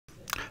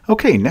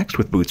Okay, next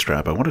with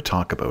Bootstrap, I want to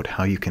talk about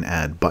how you can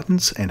add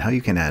buttons and how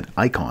you can add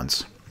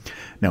icons.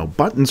 Now,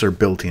 buttons are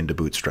built into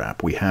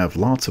Bootstrap. We have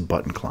lots of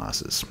button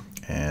classes.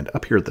 And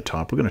up here at the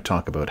top, we're going to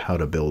talk about how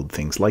to build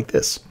things like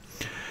this.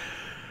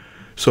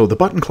 So the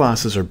button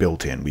classes are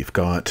built in. We've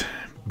got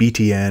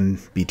BTN,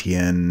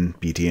 BTN,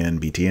 BTN,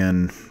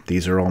 BTN.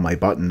 These are all my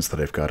buttons that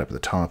I've got up at the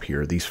top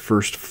here. These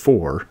first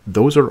four,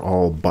 those are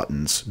all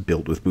buttons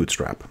built with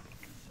Bootstrap.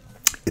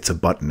 It's a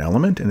button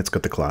element and it's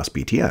got the class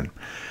BTN.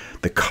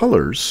 The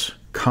colors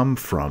come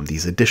from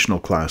these additional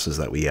classes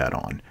that we add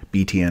on.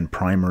 BTN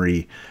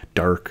primary,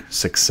 dark,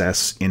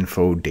 success,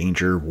 info,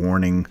 danger,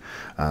 warning,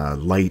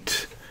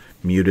 light,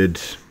 muted.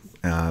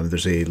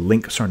 There's a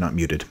link, sorry, not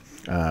muted.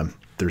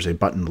 There's a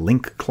button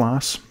link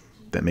class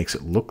that makes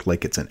it look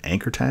like it's an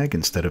anchor tag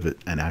instead of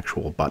an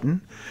actual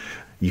button.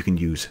 You can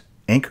use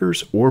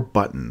anchors or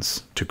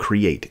buttons to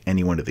create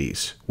any one of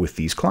these with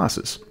these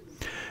classes.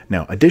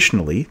 Now,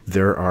 additionally,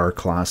 there are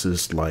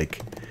classes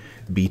like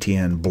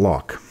BTN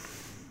block.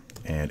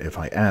 And if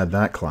I add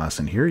that class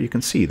in here, you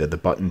can see that the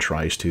button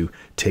tries to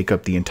take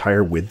up the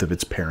entire width of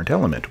its parent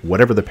element.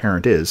 Whatever the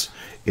parent is,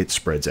 it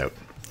spreads out.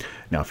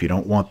 Now, if you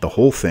don't want the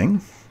whole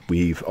thing,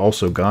 we've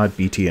also got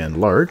BTN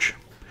large.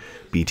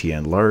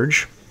 BTN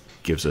large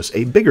gives us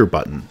a bigger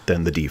button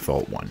than the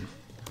default one.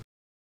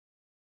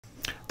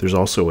 There's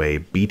also a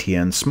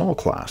BTN small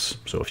class.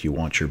 So if you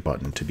want your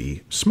button to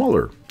be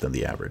smaller than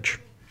the average,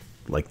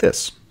 like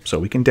this. So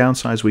we can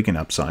downsize, we can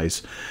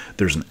upsize.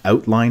 There's an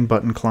outline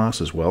button class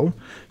as well.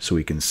 So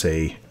we can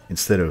say,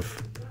 instead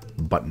of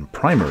button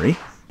primary,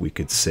 we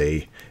could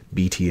say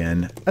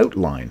BTN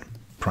outline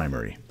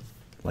primary,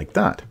 like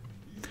that.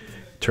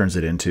 Turns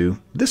it into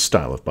this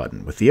style of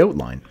button with the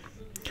outline.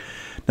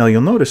 Now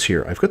you'll notice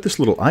here, I've got this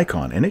little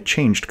icon and it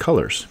changed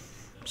colors.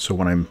 So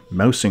when I'm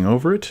mousing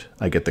over it,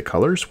 I get the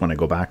colors. When I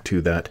go back to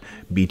that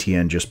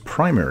BTN just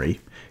primary,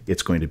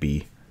 it's going to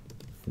be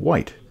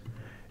white.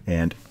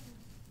 And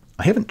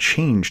I haven't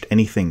changed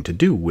anything to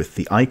do with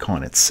the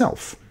icon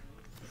itself.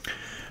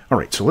 All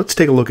right, so let's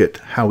take a look at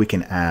how we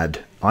can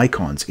add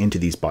icons into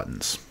these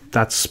buttons.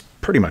 That's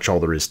pretty much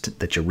all there is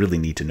that you really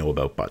need to know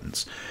about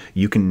buttons.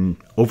 You can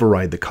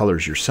override the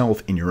colors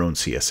yourself in your own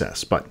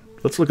CSS, but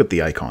let's look at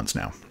the icons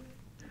now.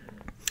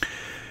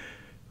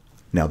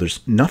 Now,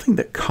 there's nothing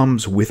that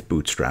comes with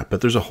Bootstrap,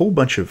 but there's a whole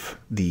bunch of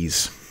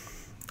these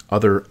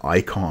other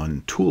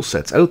icon tool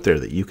sets out there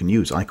that you can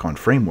use, icon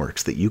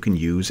frameworks that you can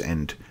use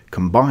and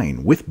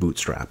combine with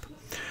Bootstrap.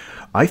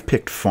 I've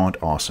picked Font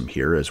Awesome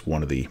here as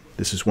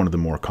this is one of the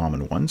more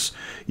common ones.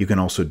 You can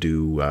also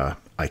do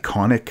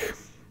iconic,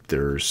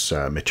 there's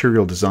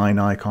material design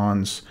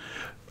icons,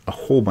 a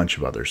whole bunch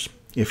of others.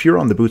 If you're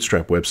on the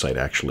Bootstrap website,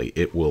 actually,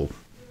 it will,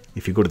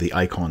 if you go to the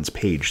icons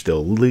page,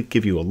 they'll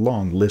give you a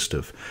long list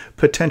of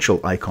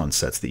potential icon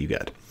sets that you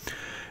get.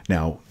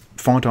 Now,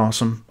 Font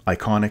Awesome,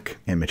 iconic,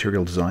 and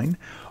material design,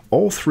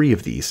 all three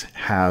of these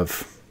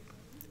have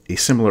a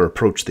similar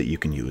approach that you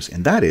can use,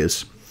 and that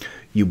is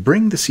you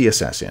bring the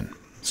CSS in.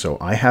 So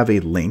I have a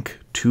link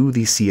to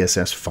the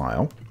CSS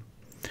file.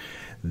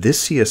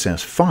 This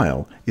CSS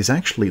file is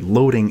actually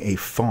loading a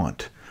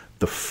font.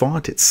 The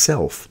font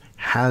itself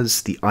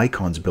has the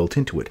icons built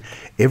into it.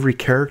 Every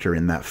character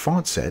in that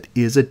font set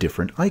is a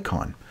different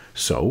icon.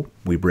 So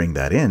we bring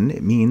that in.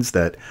 It means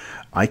that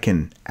I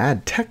can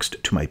add text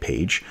to my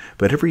page,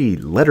 but every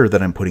letter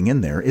that I'm putting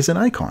in there is an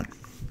icon.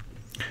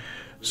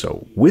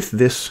 So with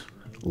this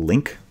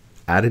link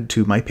added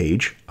to my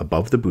page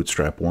above the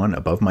Bootstrap one,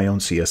 above my own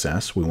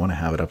CSS, we want to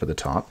have it up at the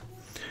top,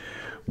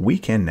 we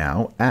can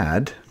now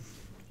add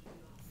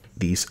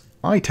these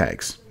I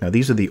tags. Now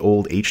these are the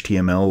old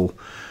HTML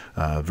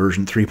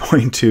version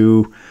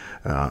 3.2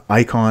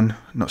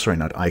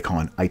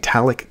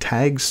 italic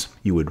tags.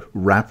 You would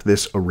wrap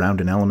this around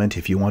an element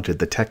if you wanted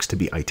the text to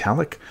be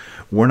italic.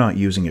 We're not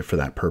using it for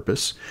that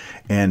purpose.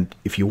 And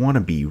if you want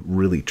to be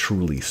really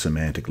truly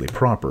semantically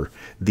proper,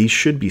 these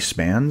should be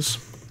spans,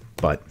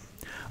 but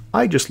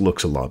I just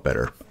looks a lot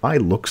better. I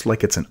looks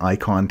like it's an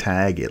icon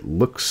tag.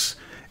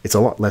 It's a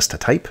lot less to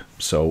type,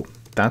 so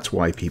that's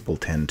why people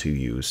tend to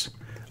use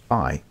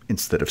I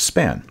instead of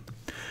span.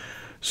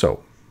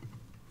 So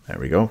there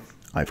we go.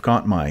 I've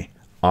got my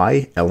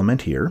I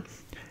element here,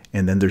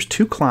 and then there's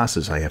two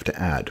classes I have to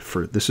add.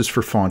 This is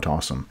for Font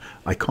Awesome.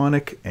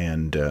 Iconic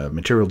and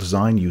Material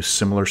Design use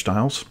similar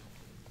styles.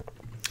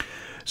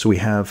 So we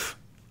have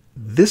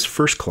this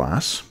first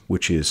class,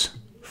 which is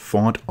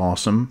Font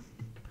Awesome.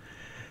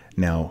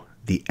 Now,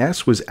 the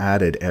S was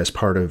added as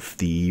part of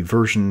the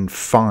version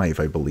 5,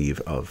 I believe,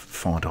 of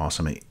Font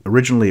Awesome.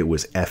 Originally, it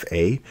was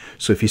FA.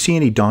 So if you see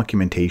any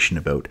documentation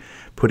about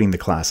putting the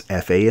class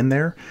FA in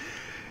there,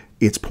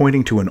 it's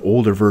pointing to an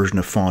older version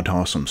of Font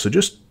Awesome. So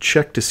just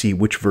check to see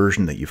which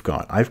version that you've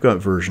got. I've got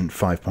version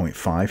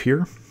 5.5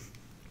 here.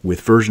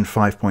 With version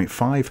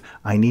 5.5,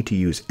 I need to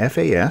use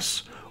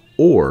FAS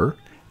or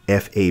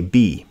FAB.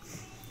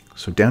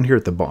 So down here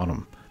at the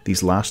bottom,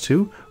 these last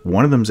two,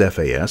 one of them's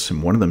FAS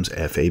and one of them's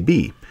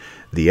FAB.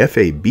 The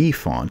FAB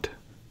font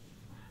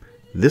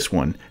This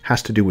one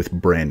has to do with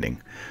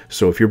branding.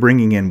 So if you're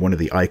bringing in one of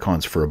the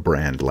icons for a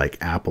brand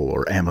like Apple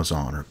or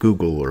Amazon or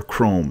Google or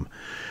Chrome,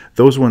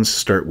 those ones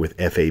start with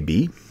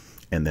FAB,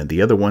 and then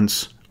the other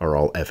ones are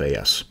all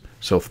FAS.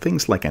 So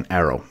things like an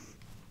arrow,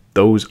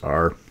 those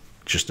are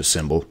just a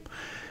symbol.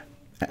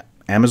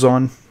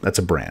 Amazon, that's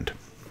a brand.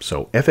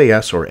 So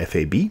FAS or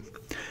FAB.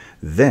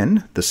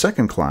 Then the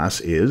second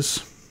class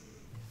is,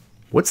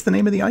 what's the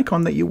name of the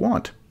icon that you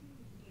want?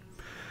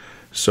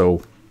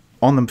 So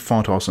on the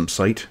Font Awesome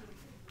site,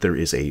 there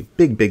is a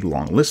big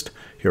long list.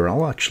 Here,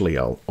 I'll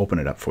open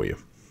it up for you.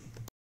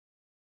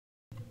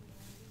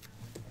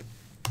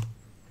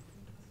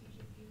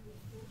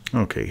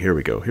 Okay, here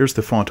we go. Here's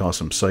the Font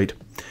Awesome site.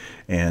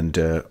 And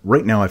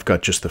right now I've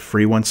got just the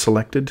free ones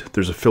selected.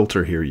 There's a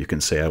filter here. You can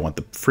say I want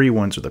the free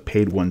ones or the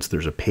paid ones.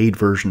 There's a paid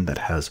version that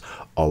has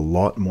a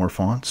lot more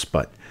fonts,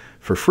 but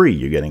for free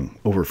you're getting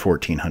over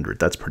 1,400.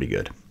 That's pretty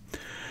good.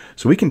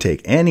 So we can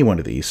take any one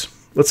of these.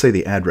 Let's say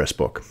the address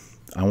book.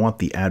 I want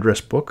the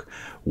address book.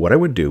 What I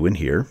would do in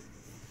here,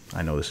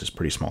 I know this is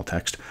pretty small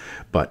text,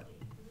 but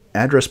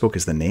address book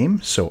is the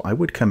name, so I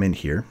would come in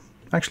here.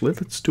 Actually,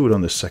 let's do it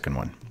on this second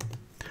one.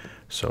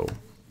 So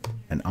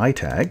an I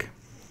tag,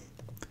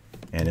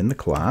 and in the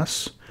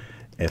class,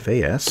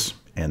 FAS,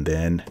 and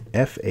then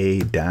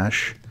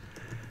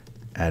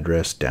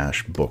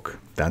FA-address-book.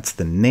 That's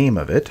the name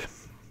of it.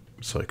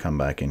 So I come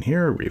back in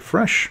here,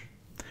 refresh,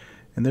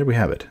 and there we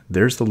have it.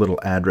 There's the little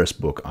address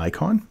book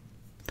icon.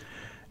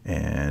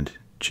 And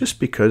just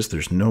because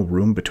there's no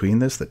room between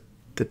this, the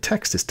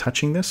text is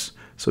touching this,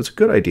 so it's a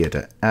good idea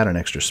to add an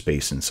extra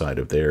space inside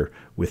of there.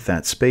 With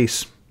that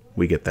space,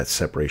 we get that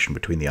separation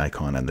between the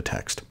icon and the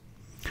text.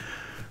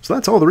 So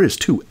that's all there is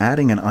to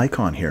adding an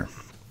icon here.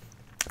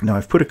 Now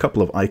I've put a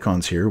couple of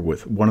icons here,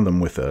 with one of them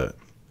with an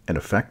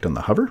effect on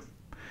the hover.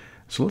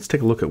 So let's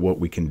take a look at what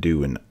we can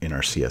do in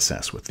our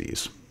CSS with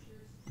these.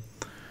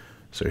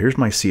 So here's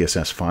my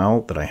CSS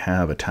file that I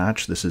have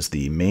attached. This is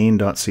the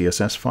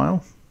main.css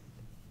file.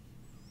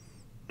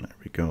 There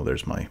we go.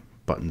 There's my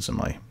buttons and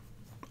my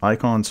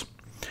icons.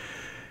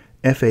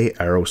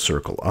 FA arrow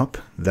circle up.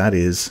 That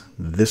is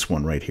this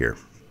one right here.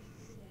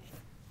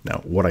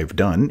 Now what I've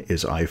done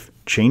is I've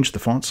changed the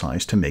font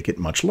size to make it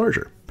much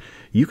larger.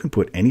 You can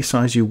put any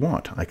size you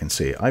want. I can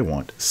say I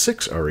want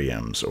 6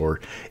 REMs or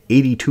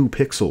 82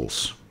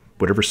 pixels,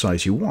 whatever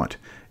size you want.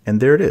 And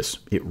there it is.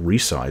 It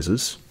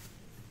resizes.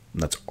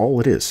 And that's all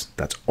it is.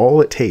 That's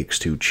all it takes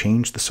to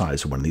change the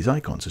size of one of these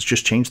icons. It's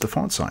just change the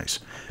font size.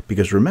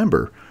 Because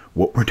remember,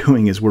 what we're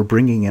doing is we're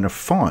bringing in a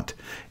font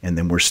and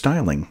then we're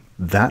styling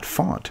that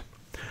font.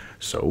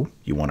 So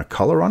you want a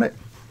color on it?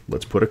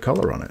 Let's put a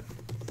color on it.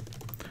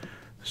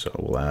 So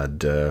we'll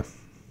add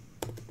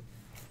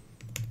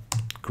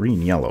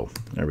green, yellow.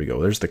 There we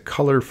go. There's the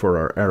color for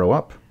our arrow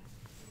up.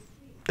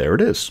 There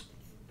it is.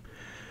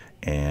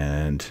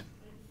 And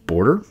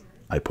border,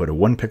 I put a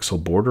 1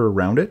 pixel border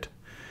around it.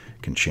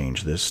 Can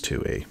change this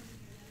to a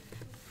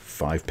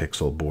 5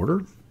 pixel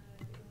border.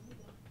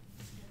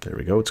 There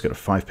we go. It's got a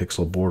 5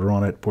 pixel border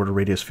on it. Border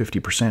radius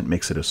 50%,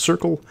 makes it a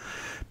circle.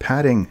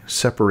 Padding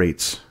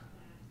separates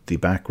the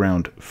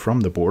background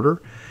from the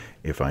border.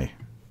 If I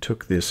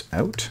took this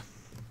out,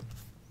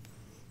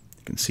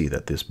 you can see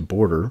that this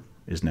border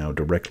is now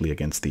directly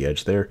against the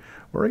edge there.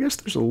 Or I guess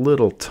there's a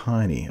little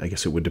tiny, I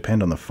guess it would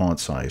depend on the font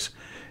size,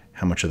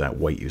 how much of that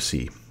white you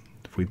see.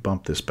 If we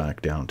bump this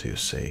back down to,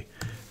 say,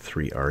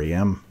 3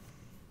 REM,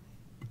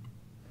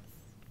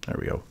 there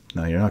we go.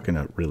 Now you're not going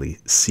to really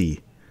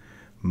see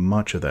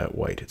much of that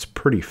white. It's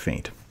pretty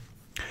faint.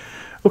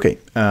 Okay,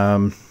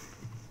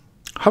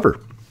 hover.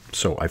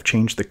 So I've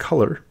changed the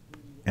color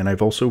and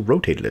I've also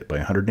rotated it by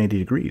 180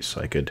 degrees.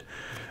 I could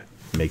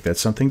make that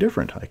something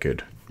different. I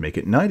could make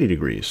it 90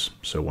 degrees.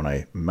 So when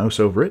I mouse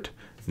over it,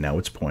 now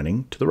it's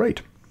pointing to the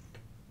right.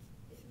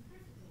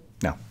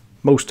 Now,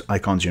 most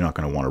icons you're not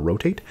going to want to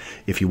rotate.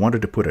 If you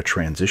wanted to put a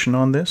transition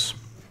on this,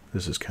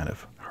 this is kind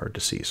of hard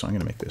to see. So I'm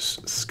going to make this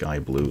sky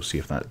blue, see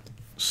if that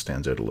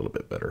stands out a little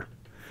bit better.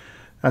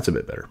 That's a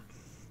bit better.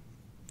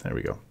 There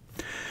we go.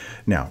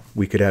 Now,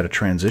 we could add a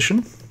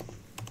transition.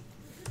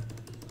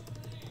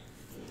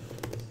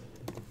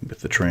 With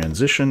the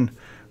transition,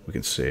 we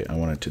can say I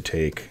want it to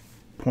take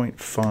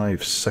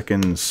 0.5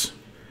 seconds,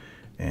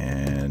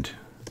 and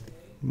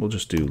we'll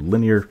just do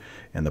linear,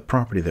 and the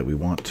property that we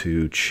want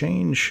to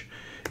change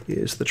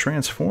is the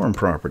transform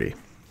property.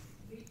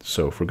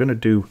 So if we're going to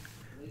do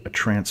a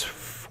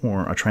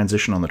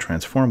transition on the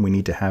transform, we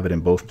need to have it in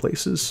both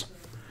places.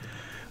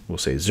 We'll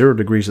say 0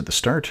 degrees at the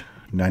start,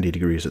 90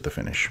 degrees at the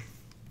finish.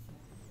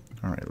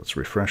 All right, let's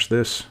refresh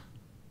this.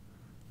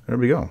 There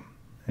we go.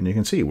 And you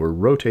can see we're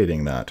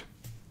rotating that.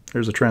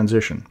 There's a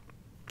transition.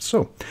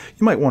 So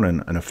you might want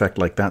an effect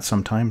like that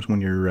sometimes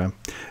when you're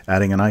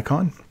adding an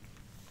icon.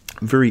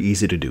 Very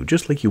easy to do,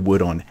 just like you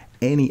would on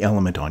any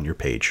element on your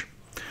page.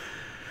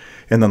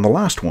 And then the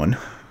last one,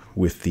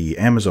 with the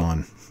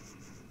Amazon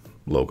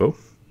logo,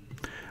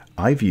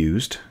 I've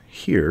used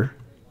here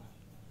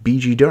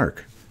BG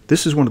Dark.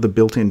 This is one of the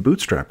built-in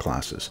Bootstrap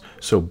classes.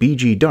 So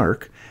BG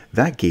Dark,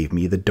 that gave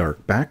me the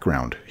dark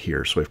background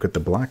here. So I've got the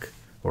black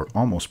or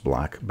almost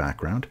black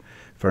background.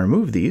 If I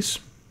remove these,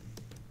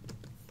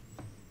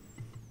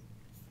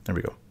 there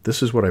we go.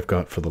 This is what I've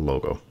got for the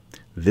logo.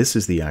 This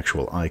is the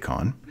actual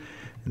icon.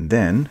 And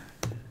then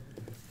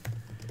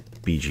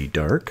BG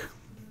Dark.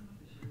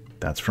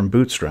 That's from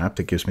Bootstrap.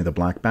 That gives me the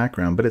black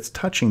background, but it's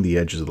touching the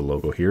edges of the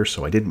logo here,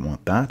 so I didn't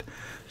want that.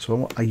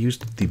 So I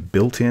used the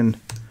built-in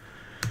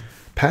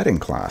padding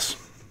class.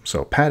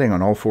 So padding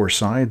on all four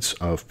sides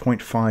of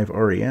 0.5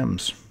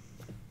 REMs.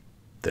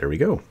 There we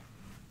go.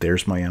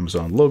 There's my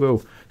Amazon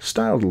logo,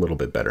 styled a little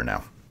bit better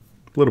now.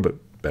 A little bit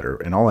better.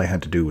 And all I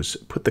had to do was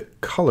put the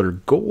color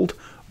gold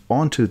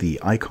onto the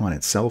icon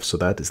itself, so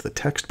that is the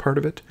text part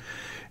of it.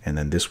 And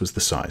then this was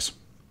the size.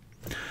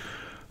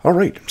 All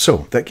right,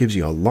 so that gives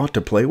you a lot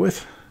to play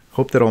with.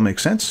 Hope that all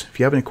makes sense. If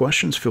you have any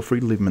questions, feel free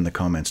to leave them in the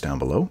comments down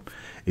below.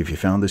 If you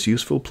found this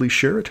useful, please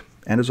share it.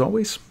 And as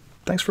always,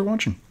 thanks for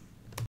watching.